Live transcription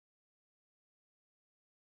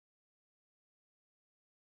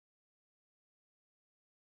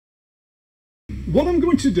what I'm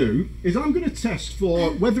going to do is I'm going to test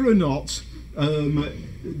for whether or not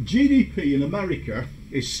GDP in America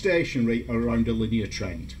is stationary around a linear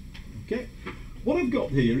trend. Okay, what I've got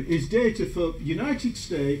here is data for United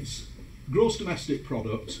States gross domestic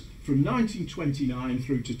product from 1929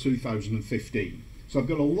 through to 2015. So I've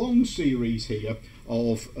got a long series here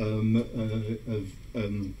of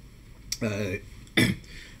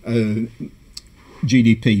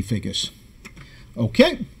GDP figures.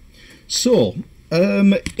 Okay, so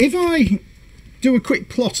if I do a quick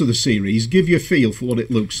plot of the series, give you a feel for what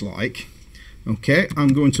it looks like. Okay, I'm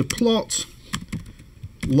going to plot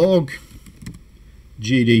log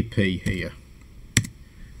GDP here.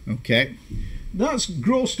 Okay, that's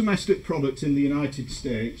gross domestic product in the United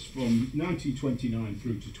States from 1929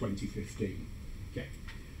 through to 2015. Okay,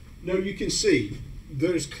 now you can see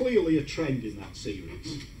there's clearly a trend in that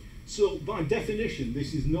series. So by definition,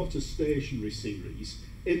 this is not a stationary series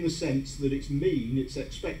in the sense that its mean, its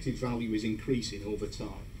expected value, is increasing over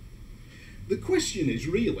time. The question is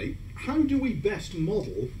really, how do we best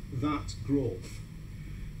model that growth?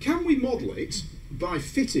 Can we model it by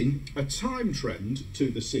fitting a time trend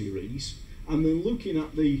to the series and then looking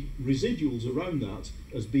at the residuals around that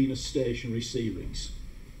as being a stationary series?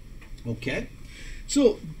 Okay,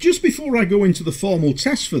 so just before I go into the formal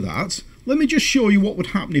test for that, let me just show you what would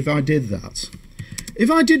happen if I did that. If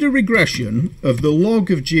I did a regression of the log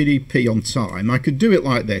of GDP on time, I could do it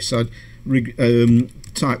like this. I'd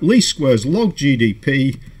type least squares log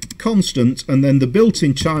GDP constant, and then the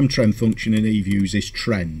built-in time trend function in eViews is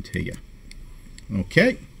trend here.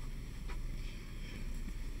 Okay,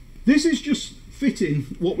 this is just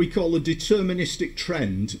fitting what we call a deterministic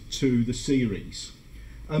trend to the series,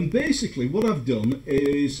 and basically what I've done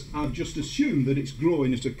is I've just assumed that it's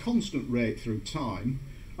growing at a constant rate through time,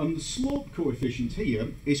 and the slope coefficient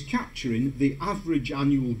here is capturing the average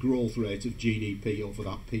annual growth rate of GDP over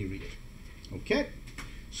that period. Okay,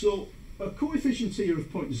 so a coefficient here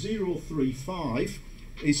of 0.035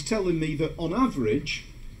 is telling me that on average,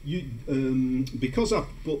 because I've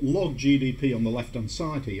put log GDP on the left hand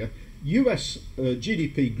side here, US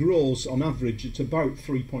GDP grows on average at about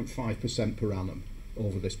 3.5% per annum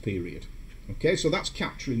over this period. Okay, so that's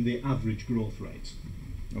capturing the average growth rate.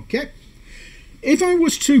 Okay, if I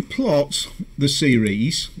was to plot the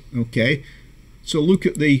series, okay, so look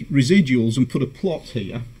at the residuals and put a plot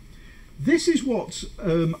here, this is what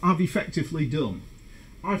I've effectively done.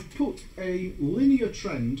 I've put a linear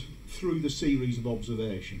trend through the series of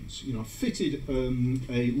observations. You know, I've fitted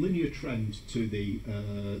a linear trend to the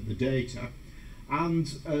data,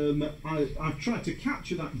 and I've tried to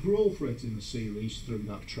capture that growth rate in the series through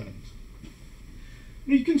that trend.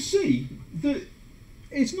 Now you can see that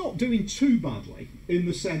it's not doing too badly in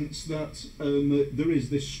the sense that there is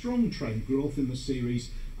this strong trend growth in the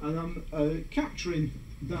series, and I'm capturing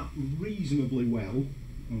that reasonably well.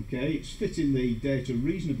 Okay, it's fitting the data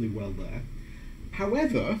reasonably well there.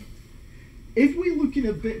 However, if we look in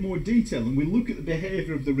a bit more detail and we look at the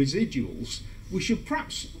behaviour of the residuals, we should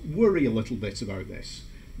perhaps worry a little bit about this,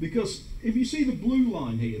 because if you see the blue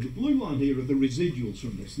line here are the residuals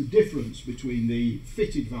from this, the difference between the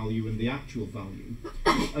fitted value and the actual value,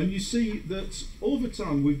 and you see that over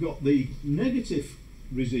time we've got the negative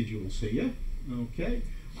residuals here. Okay,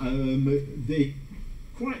 they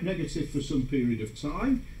quite negative for some period of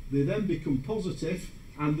time, they then become positive,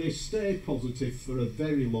 and they stay positive for a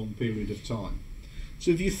very long period of time.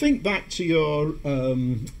 So if you think back to your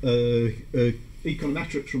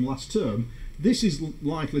econometrics from last term, this is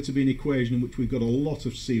likely to be an equation in which we've got a lot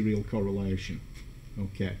of serial correlation.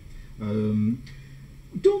 Okay,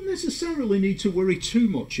 don't necessarily need to worry too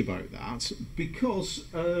much about that, because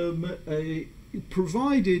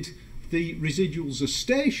provided the residuals are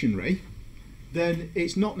stationary, then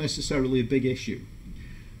it's not necessarily a big issue.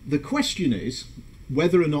 The question is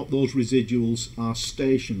whether or not those residuals are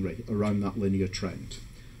stationary around that linear trend.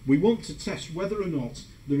 We want to test whether or not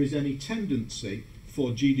there is any tendency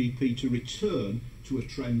for GDP to return to a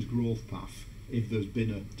trend growth path if there's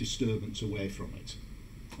been a disturbance away from it.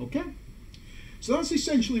 Okay? So that's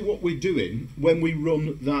essentially what we're doing when we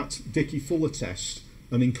run that Dickey-Fuller test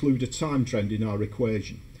and include a time trend in our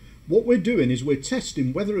equation. What we're doing is we're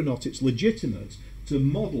testing whether or not it's legitimate to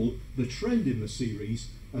model the trend in the series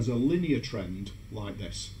as a linear trend like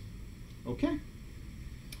this. Okay?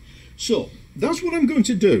 So that's what I'm going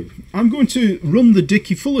to do. I'm going to run the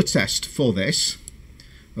Dickey-Fuller test for this.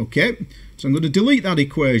 Okay? So I'm going to delete that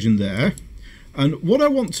equation there. And what I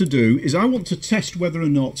want to do is I want to test whether or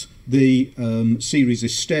not the series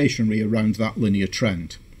is stationary around that linear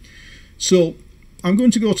trend. So I'm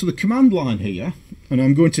going to go to the command line here, and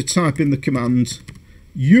I'm going to type in the command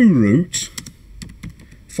uroot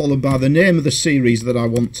followed by the name of the series that I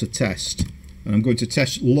want to test. And I'm going to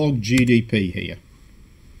test log GDP here.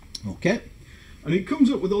 Okay, and it comes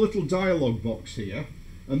up with a little dialog box here,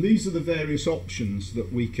 and these are the various options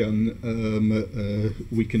that we can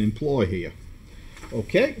employ here.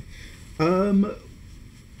 Okay,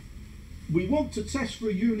 we want to test for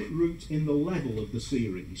a unit root in the level of the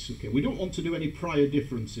series. Okay, we don't want to do any prior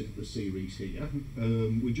difference in the series here.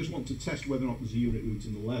 We just want to test whether or not there's a unit root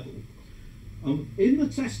in the level. In the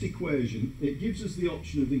test equation, it gives us the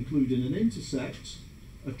option of including an intercept,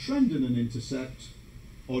 a trend and an intercept,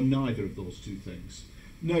 or neither of those two things.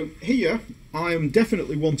 Now here, I am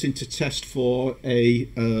definitely wanting to test for a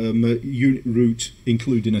unit root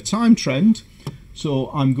including a time trend.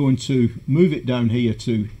 So I'm going to move it down here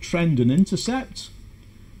to trend and intercept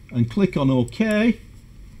and click on OK,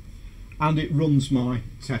 and it runs my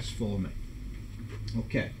test for me.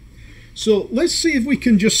 Okay, so let's see if we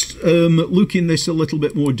can just look in this a little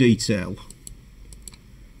bit more detail.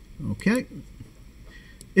 Okay,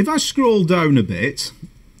 if I scroll down a bit,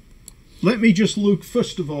 let me just look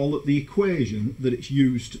first of all at the equation that it's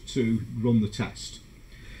used to run the test.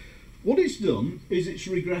 What it's done is it's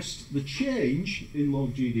regressed the change in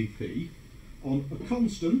log GDP on a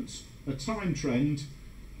constant, a time trend,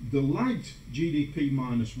 the lagged GDP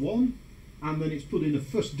minus 1, and then it's put in a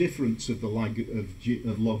first difference of the lag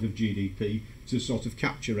of log of GDP to sort of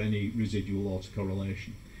capture any residual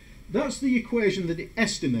autocorrelation. That's the equation that it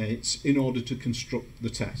estimates in order to construct the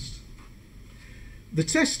test. The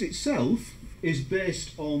test itself is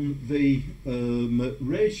based on the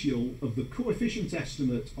ratio of the coefficient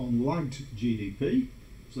estimate on lagged GDP,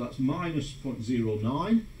 so that's minus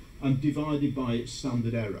 0.09, and divided by its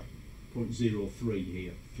standard error, 0.03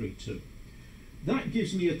 here, 32. That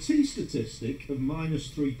gives me a t-statistic of minus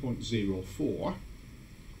 3.04,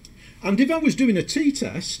 and if I was doing a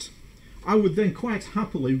t-test, I would then quite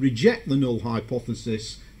happily reject the null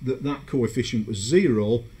hypothesis that that coefficient was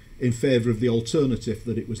 0 in favour of the alternative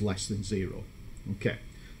that it was less than 0. Okay,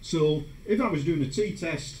 so if I was doing a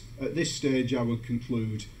t-test at this stage, I would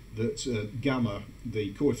conclude that gamma,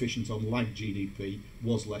 the coefficient on lagged GDP,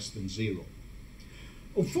 was less than 0.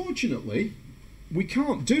 Unfortunately, we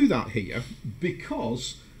can't do that here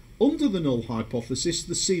because under the null hypothesis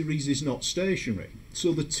the series is not stationary.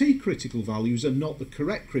 So the t critical values are not the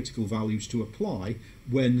correct critical values to apply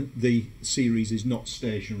when the series is not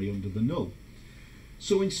stationary under the null.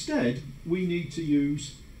 So instead we need to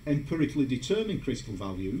use empirically determined critical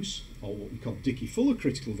values, or what we call Dickey-Fuller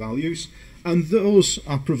critical values, and those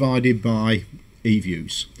are provided by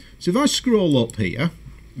eViews. So if I scroll up here,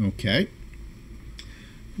 okay,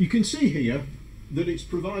 you can see here that it's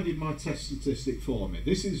provided my test statistic for me.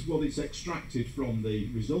 This is what it's extracted from the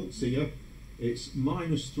results here. It's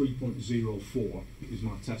minus 3.04 is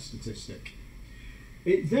my test statistic.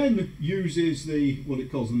 It then uses what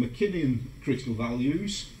it calls the McKinnon critical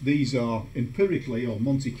values. These are empirically or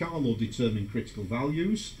Monte Carlo determined critical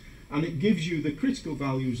values, and it gives you the critical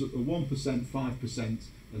values at the 1%, 5%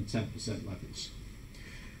 and 10% levels.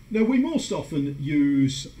 Now we most often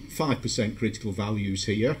use 5% critical values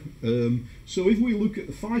here. So if we look at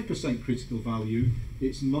the 5% critical value,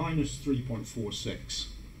 it's minus 3.46.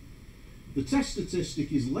 The test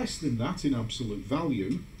statistic is less than that in absolute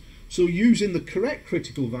value. So using the correct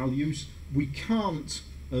critical values, we can't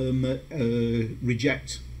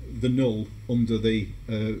reject the null under the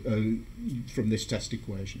from this test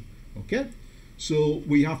equation. Okay, so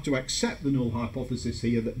we have to accept the null hypothesis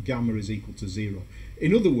here that gamma is equal to 0.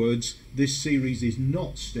 In other words, this series is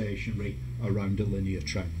not stationary around a linear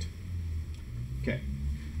trend. Okay,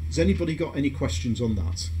 has anybody got any questions on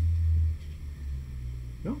that?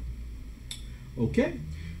 No? Okay.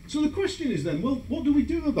 So the question is then, well, what do we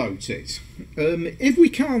do about it? If we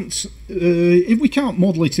can't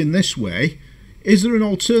model it in this way, is there an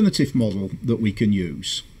alternative model that we can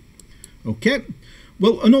use? Okay,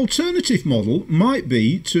 well, an alternative model might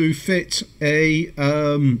be to fit a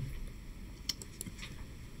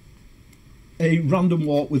random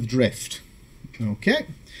walk with drift. Okay,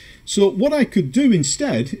 so what I could do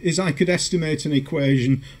instead is I could estimate an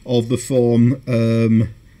equation of the form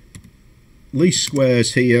least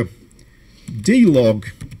squares here, d log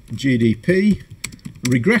GDP,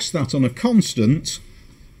 regress that on a constant,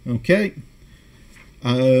 okay,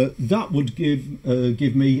 that would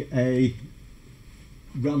give me a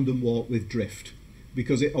random walk with drift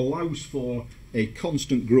because it allows for a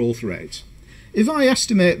constant growth rate. If I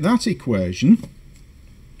estimate that equation,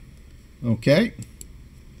 okay,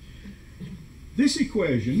 this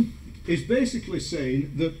equation is basically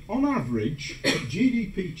saying that on average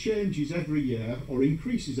GDP changes every year or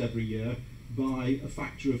increases every year by a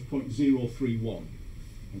factor of 0.031.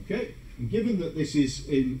 Okay, and given that this is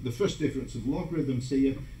in the first difference of logarithms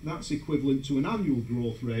here, that's equivalent to an annual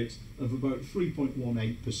growth rate of about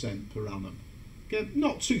 3.18% per annum. Okay,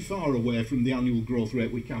 not too far away from the annual growth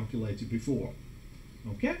rate we calculated before.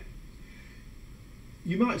 Okay,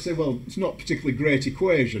 you might say, well, it's not a particularly great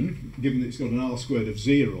equation given that it's got an r squared of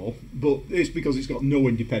 0, but it's because it's got no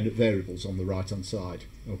independent variables on the right hand side.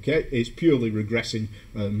 Okay, it's purely regressing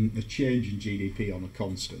the change in GDP on a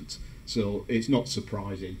constant, so it's not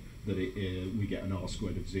surprising that we get an r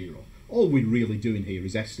squared of 0. All we're really doing here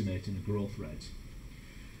is estimating the growth rate.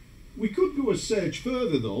 We could go a stage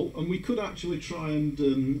further though, and we could actually try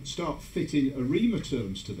and start fitting ARIMA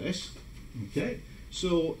terms to this. Okay,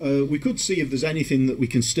 so we could see if there's anything that we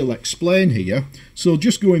can still explain here. So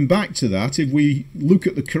just going back to that, if we look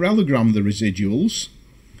at the parallelogram of the residuals,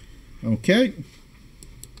 okay,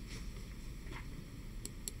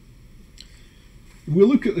 if we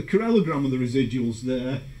look at the parallelogram of the residuals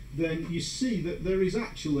there, then you see that there is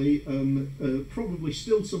actually probably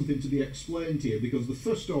still something to be explained here, because the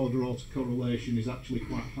first order autocorrelation is actually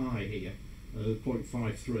quite high here,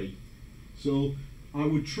 0.53. So I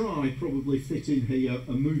would try probably fit in here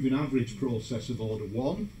a moving average process of order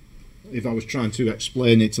 1, if I was trying to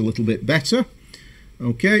explain it a little bit better.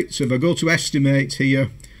 Okay, so if I go to estimate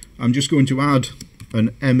here, I'm just going to add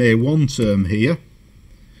an MA1 term here.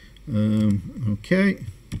 Okay,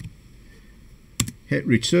 hit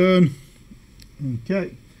return.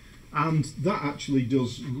 Okay, and that actually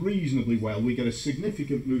does reasonably well. We get a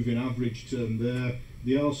significant moving average term there.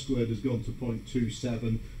 The r squared has gone to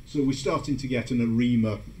 0.27, so we're starting to get an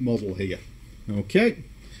ARIMA model here. Okay,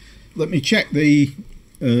 let me check the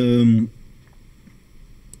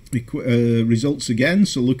results again.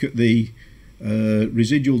 So look at the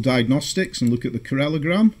residual diagnostics and look at the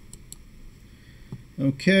parallelogram.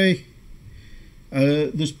 Okay,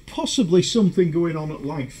 there's possibly something going on at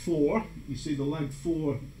lag 4. You see the lag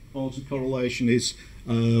 4 autocorrelation is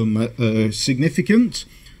significant.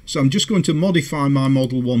 So I'm just going to modify my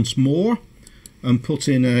model once more and put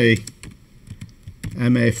in a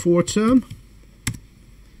MA4 term.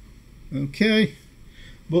 Okay,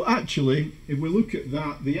 but actually if we look at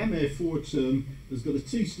that, the MA4 term has got a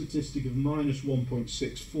t statistic of minus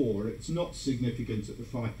 1.64. It's not significant at the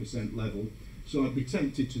 5% level. So I'd be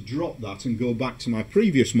tempted to drop that and go back to my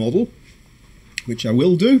previous model, which I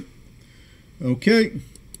will do. Okay,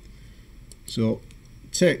 so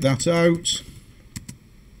take that out.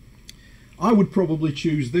 I would probably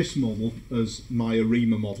choose this model as my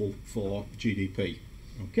ARIMA model for GDP.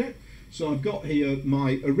 Okay, so I've got here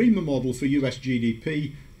my ARIMA model for US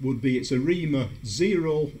GDP would be its ARIMA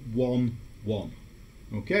 0, 1, 1.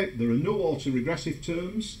 Okay, there are no autoregressive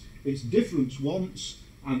terms, it's difference once,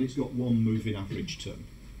 and it's got one moving average term.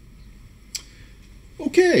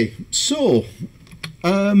 Okay, so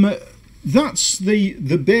that's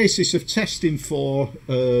the basis of testing for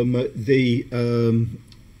the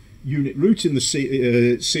unit root in the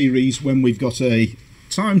series when we've got a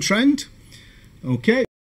time trend. Okay.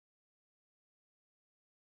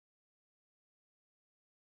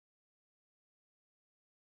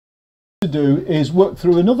 To do is work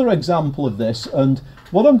through another example of this, and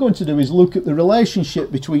what I'm going to do is look at the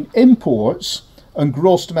relationship between imports and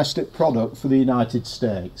gross domestic product for the United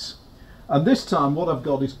States. And this time what I've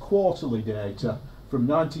got is quarterly data from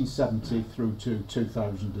 1970 through to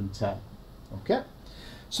 2010. Okay,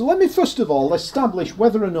 so let me first of all establish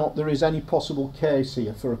whether or not there is any possible case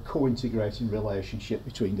here for a co-integrating relationship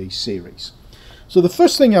between these series. So the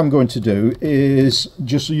first thing I'm going to do is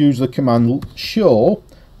just use the command show.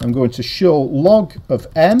 I'm going to show log of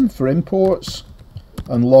M for imports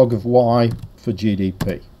and log of Y for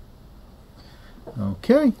GDP.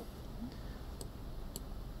 Okay,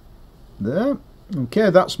 there. Okay,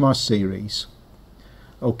 that's my series.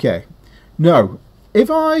 Okay, now if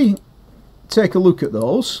I take a look at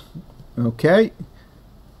those, okay,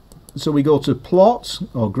 so we go to plot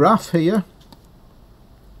or graph here.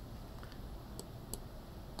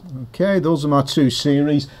 Okay, those are my two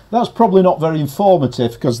series. That's probably not very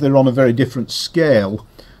informative because they're on a very different scale.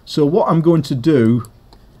 So what I'm going to do,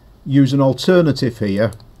 use an alternative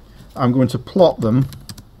here. I'm going to plot them.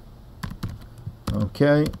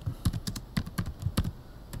 Okay.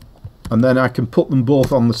 And then I can put them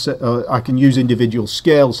both on the I can use individual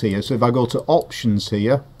scales here. So if I go to options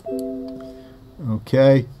here,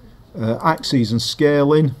 okay, axes and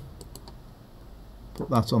scaling, put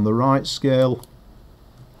that on the right scale.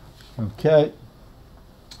 Okay,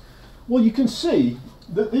 well you can see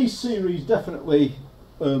that these series definitely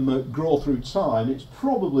grow through time. It's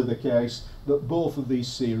probably the case that both of these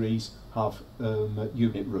series have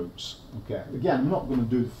unit roots. Okay, again I'm not going to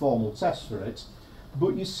do the formal test for it,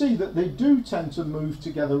 but you see that they do tend to move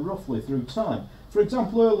together roughly through time. For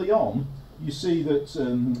example, early on, you see that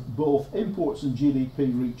both imports and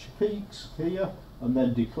GDP reach peaks here and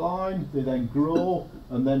then decline, they then grow,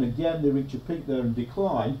 and then again they reach a peak there and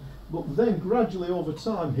decline, but then gradually over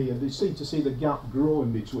time here they seem to see the gap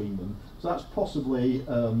growing between them. So that's possibly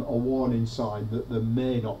a warning sign that there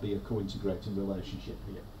may not be a co-integrating relationship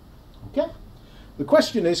here. Okay? The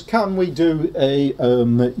question is, can we do a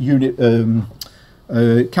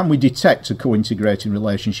can we detect a co-integrating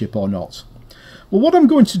relationship or not? Well, what I'm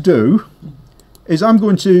going to do is I'm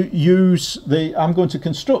going to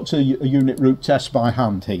construct a unit root test by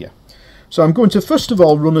hand here. So I'm going to first of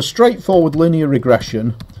all run a straightforward linear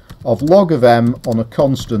regression of log of m on a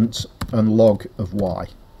constant and log of y.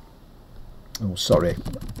 Oh, sorry.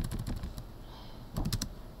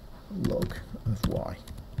 Log of y.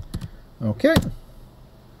 Okay.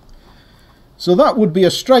 So that would be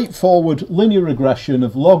a straightforward linear regression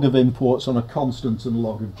of log of imports on a constant and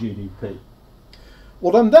log of GDP.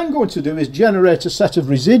 What I'm then going to do is generate a set of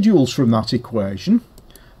residuals from that equation,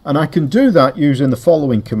 and I can do that using the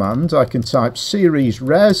following command. I can type series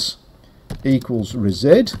res equals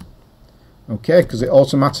resid, okay, because it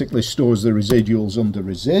automatically stores the residuals under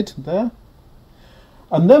resid there.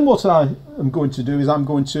 And then what I am going to do is I'm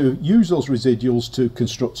going to use those residuals to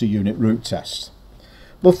construct a unit root test.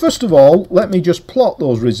 Well, first of all, let me just plot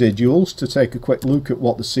those residuals to take a quick look at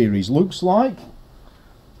what the series looks like.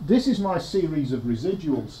 This is my series of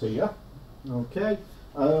residuals here, okay.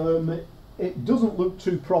 It doesn't look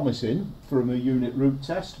too promising from a unit root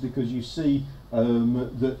test, because you see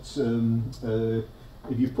that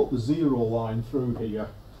if you put the zero line through here,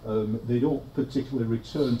 they don't particularly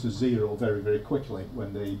return to zero very, very quickly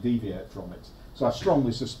when they deviate from it. So I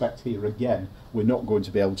strongly suspect here again we're not going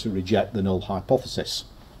to be able to reject the null hypothesis.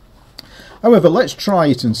 However, let's try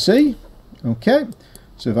it and see. Okay,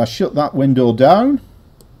 so if I shut that window down,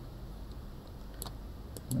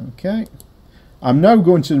 okay, I'm now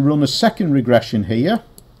going to run a second regression here.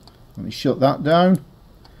 Let me shut that down,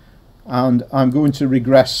 and I'm going to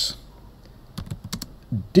regress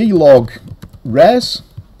dlog res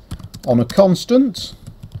on a constant,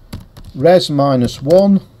 res minus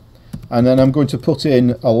 1, and then I'm going to put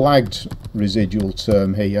in a lagged residual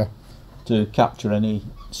term here to capture any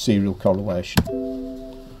serial correlation.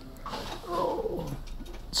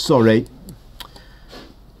 Sorry,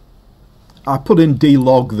 I put in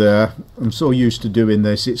dlog there. I'm so used to doing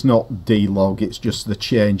this, it's not dlog, it's just the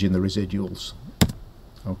change in the residuals.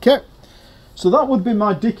 Okay, so that would be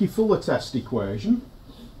my Dickey-Fuller test equation.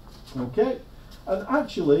 Okay, and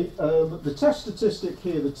actually the test statistic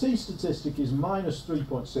here, the t statistic is minus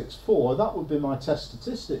 3.64. That would be my test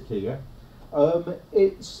statistic here.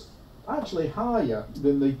 It's actually higher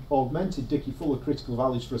than the augmented Dickey-Fuller critical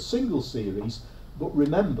values for a single series, but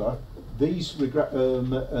remember, these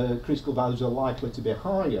critical values are likely to be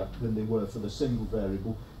higher than they were for the single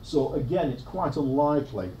variable. So again, it's quite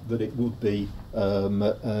unlikely that it would be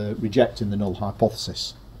rejecting the null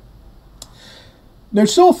hypothesis. Now,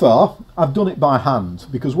 so far, I've done it by hand,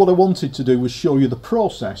 because what I wanted to do was show you the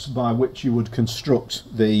process by which you would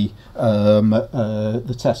construct the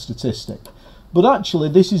test statistic. But actually,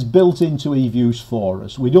 this is built into eViews for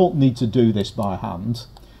us. We don't need to do this by hand.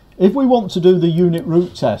 If we want to do the unit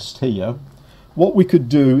root test here, what we could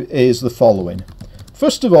do is the following.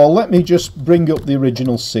 First of all, let me just bring up the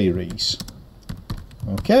original series.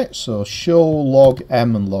 Okay, so show log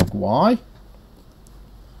m and log y.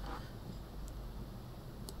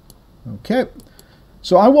 Okay,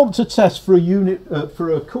 so I want to test for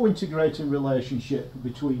a co-integrating relationship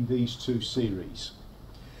between these two series.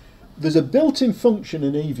 There's a built-in function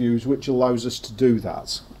in eViews which allows us to do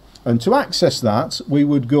that. And to access that, we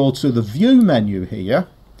would go to the View menu here,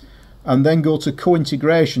 and then go to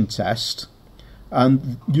Co-integration Test,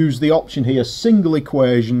 and use the option here, Single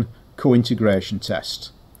Equation Co-integration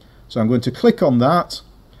Test. So I'm going to click on that.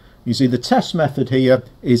 You see the test method here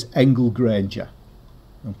is Engel-Granger.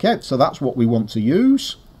 Okay, so that's what we want to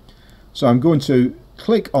use. So I'm going to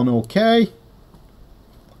click on OK.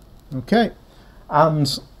 Okay,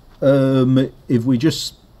 and if we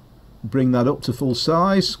just bring that up to full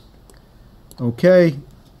size. Okay,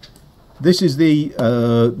 this is the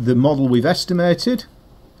model we've estimated.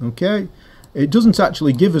 Okay, it doesn't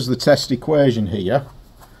actually give us the test equation here,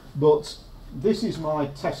 but this is my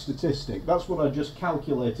test statistic. That's what I just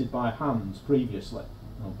calculated by hand previously.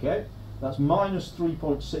 Okay, that's minus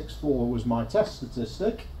 3.64 was my test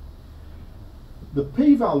statistic. The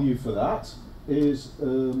p-value for that is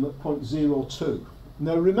 0.02.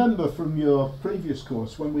 Now remember from your previous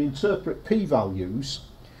course, when we interpret p-values,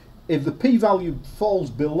 if the p-value falls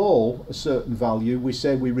below a certain value, we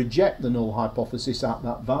say we reject the null hypothesis at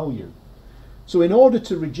that value. So in order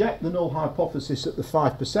to reject the null hypothesis at the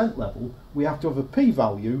 5% level, we have to have a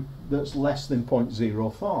p-value that's less than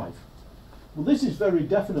 0.05. Well, this is very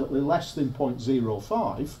definitely less than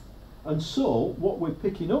 0.05, and so what we're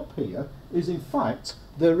picking up here is, in fact,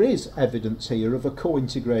 there is evidence here of a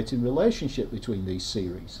co-integrating relationship between these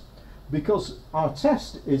series, because our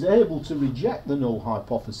test is able to reject the null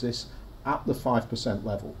hypothesis at the 5%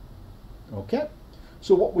 level. Okay?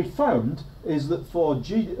 So what we found is that for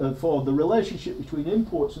the relationship between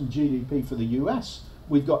imports and GDP for the US,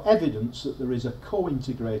 we've got evidence that there is a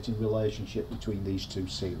co-integrating relationship between these two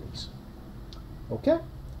series. Okay?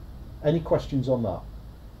 Any questions on that?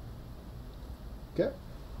 Okay?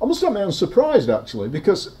 I must admit I'm surprised actually,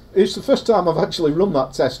 because it's the first time I've actually run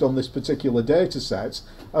that test on this particular data set,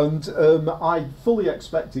 and I fully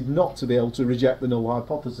expected not to be able to reject the null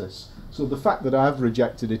hypothesis. So the fact that I've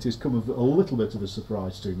rejected it has come as a little bit of a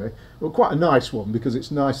surprise to me, but quite a nice one, because it's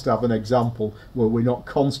nice to have an example where we're not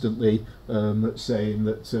constantly saying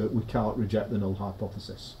that we can't reject the null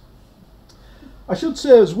hypothesis. I should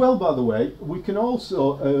say as well, by the way, we can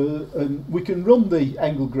also we can run the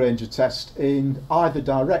Engel-Granger test in either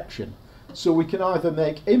direction. So we can either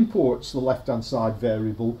make imports the left-hand side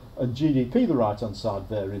variable and GDP the right-hand side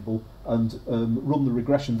variable and run the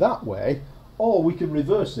regression that way, or we can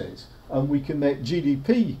reverse it and we can make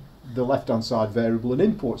GDP the left-hand side variable and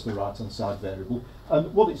imports the right-hand side variable.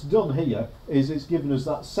 And what it's done here is it's given us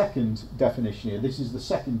that second definition here. This is the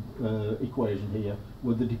second equation here,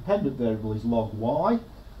 where the dependent variable is log y.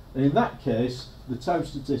 And in that case, the tau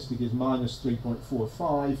statistic is minus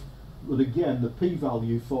 3.45, but again, the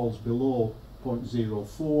p-value falls below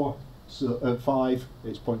 0.04, so 5,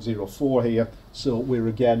 it's 0.04 here, so we're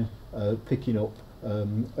again picking up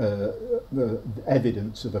the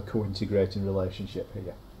evidence of a co-integrating relationship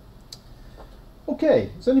here. Okay,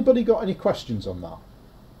 has anybody got any questions on that?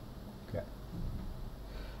 Okay.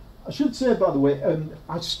 I should say, by the way,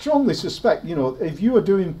 I strongly suspect, you know, if you are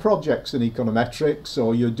doing projects in econometrics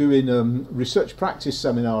or you're doing research practice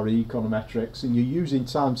seminar in econometrics and you're using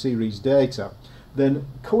time series data, then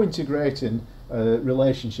co-integrating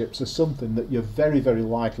relationships are something that you're very, very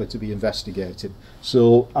likely to be investigating.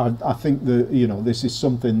 So I think that, you know, this is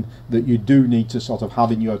something that you do need to sort of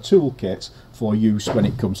have in your toolkit for use when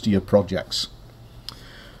it comes to your projects.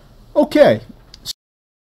 Okay.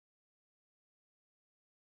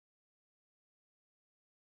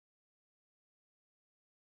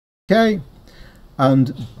 Okay,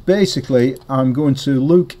 and basically I'm going to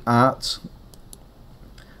look at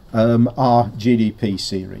our GDP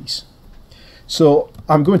series. So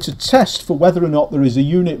I'm going to test for whether or not there is a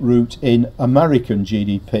unit root in American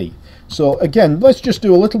GDP. So again, let's just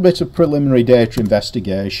do a little bit of preliminary data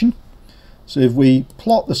investigation. So if we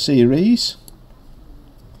plot the series,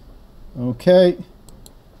 okay,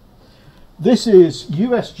 this is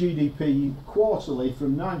US GDP quarterly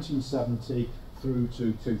from 1970 through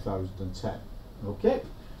to 2010. Okay,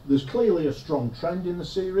 there's clearly a strong trend in the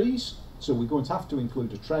series, so we're going to have to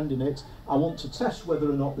include a trend in it. I want to test whether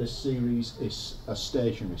or not this series is a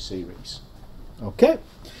stationary series. Okay,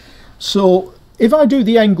 so if I do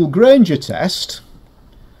the Engel-Granger test,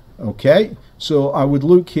 okay, so I would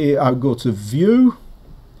look here, I would go to View,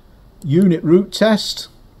 Unit Root Test,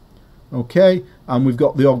 okay, and we've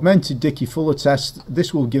got the augmented Dickey-Fuller test.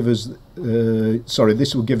 This will give us,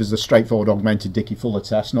 this will give us the straightforward augmented Dickey-Fuller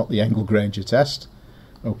test, not the Engel-Granger test.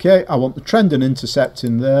 Okay, I want the trend and intercept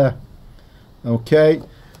in there. Okay,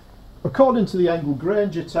 according to the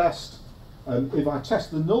Engel-Granger test, if I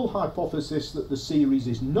test the null hypothesis that the series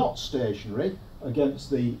is not stationary against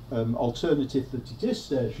the alternative that it is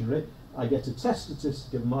stationary, I get a test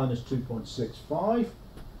statistic of minus 2.65.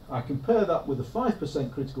 I compare that with a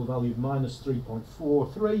 5% critical value of minus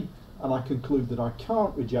 3.43, and I conclude that I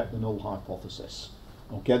can't reject the null hypothesis.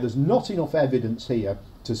 Okay, there's not enough evidence here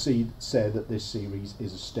to say that this series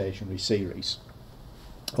is a stationary series.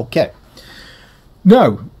 Okay,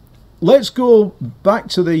 now let's go back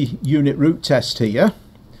to the unit root test here,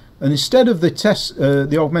 and instead of the test,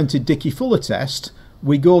 the augmented Dickey-Fuller test,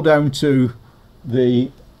 we go down to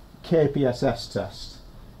the KPSS test.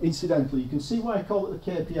 Incidentally, you can see why I call it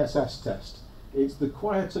the KPSS test. It's the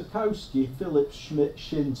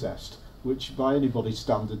Kwiatkowski-Phillips-Schmidt-Shin test, which by anybody's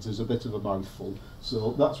standards is a bit of a mouthful.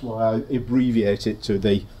 So that's why I abbreviate it to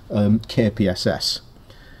the KPSS.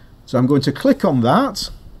 So I'm going to click on that.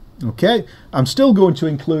 Okay, I'm still going to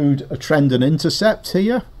include a trend and intercept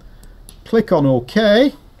here. Click on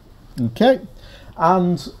OK. Okay,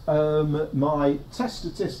 and my test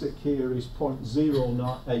statistic here is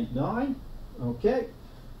 0.089. Okay.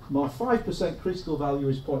 my 5% critical value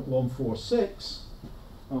is 0.146.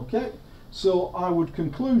 Okay, so I would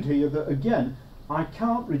conclude here that again I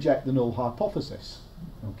can't reject the null hypothesis.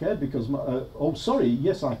 Okay, because oh sorry,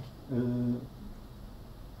 yes I.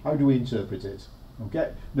 How do we interpret it?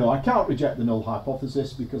 Okay, no, I can't reject the null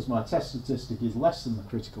hypothesis because my test statistic is less than the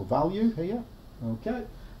critical value here. Okay,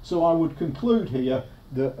 so I would conclude here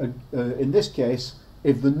that in this case,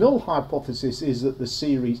 if the null hypothesis is that the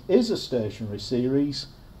series is a stationary series,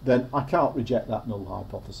 then I can't reject that null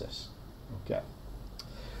hypothesis. Okay.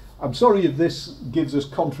 I'm sorry if this gives us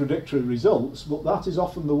contradictory results, but that is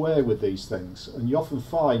often the way with these things, and you often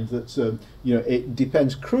find that you know, it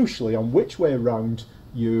depends crucially on which way around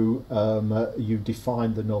you you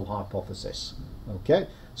define the null hypothesis. Okay,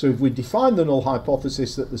 so if we define the null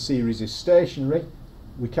hypothesis that the series is stationary,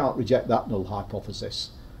 we can't reject that null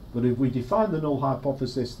hypothesis. But if we define the null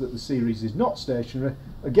hypothesis that the series is not stationary,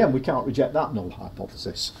 again we can't reject that null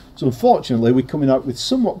hypothesis. So unfortunately we're coming out with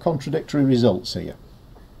somewhat contradictory results here.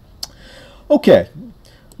 Okay,